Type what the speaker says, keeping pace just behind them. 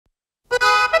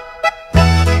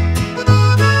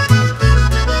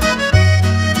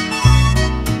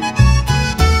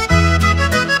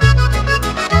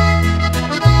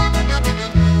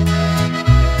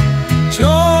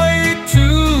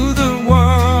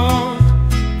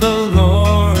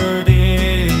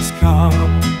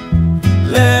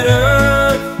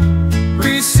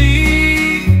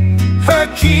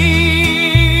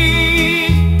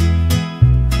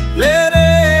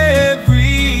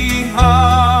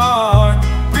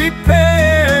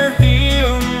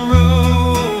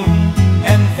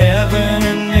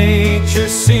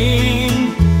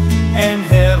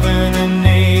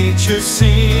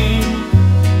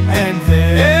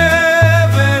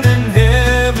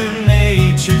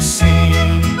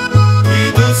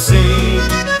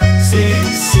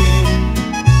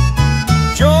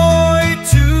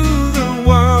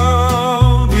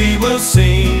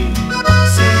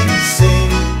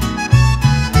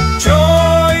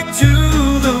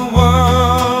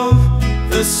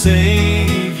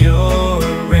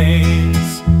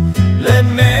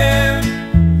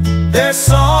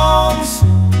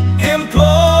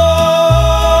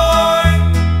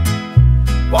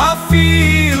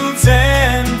tides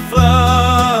and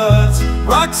floods,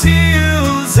 rocks,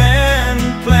 hills and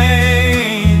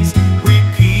plains.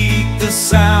 Repeat the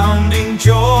sounding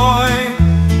joy,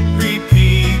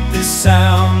 repeat the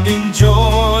sounding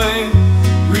joy.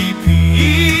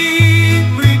 Repeat,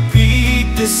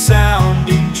 repeat the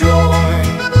sounding joy.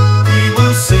 We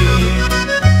will sing,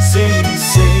 sing,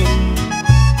 sing,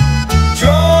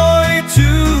 joy to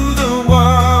the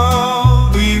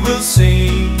world. We will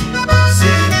sing,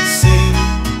 sing, sing.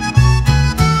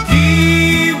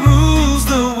 He rules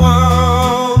the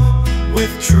world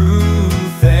with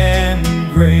truth and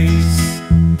grace,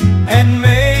 and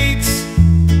makes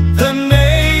the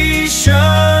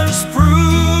nations prove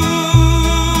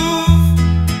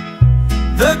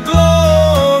the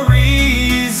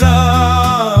glories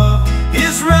of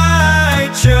his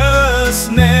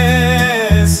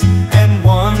righteousness, and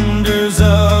wonders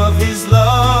of his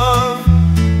love,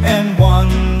 and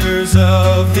wonders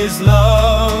of his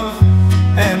love.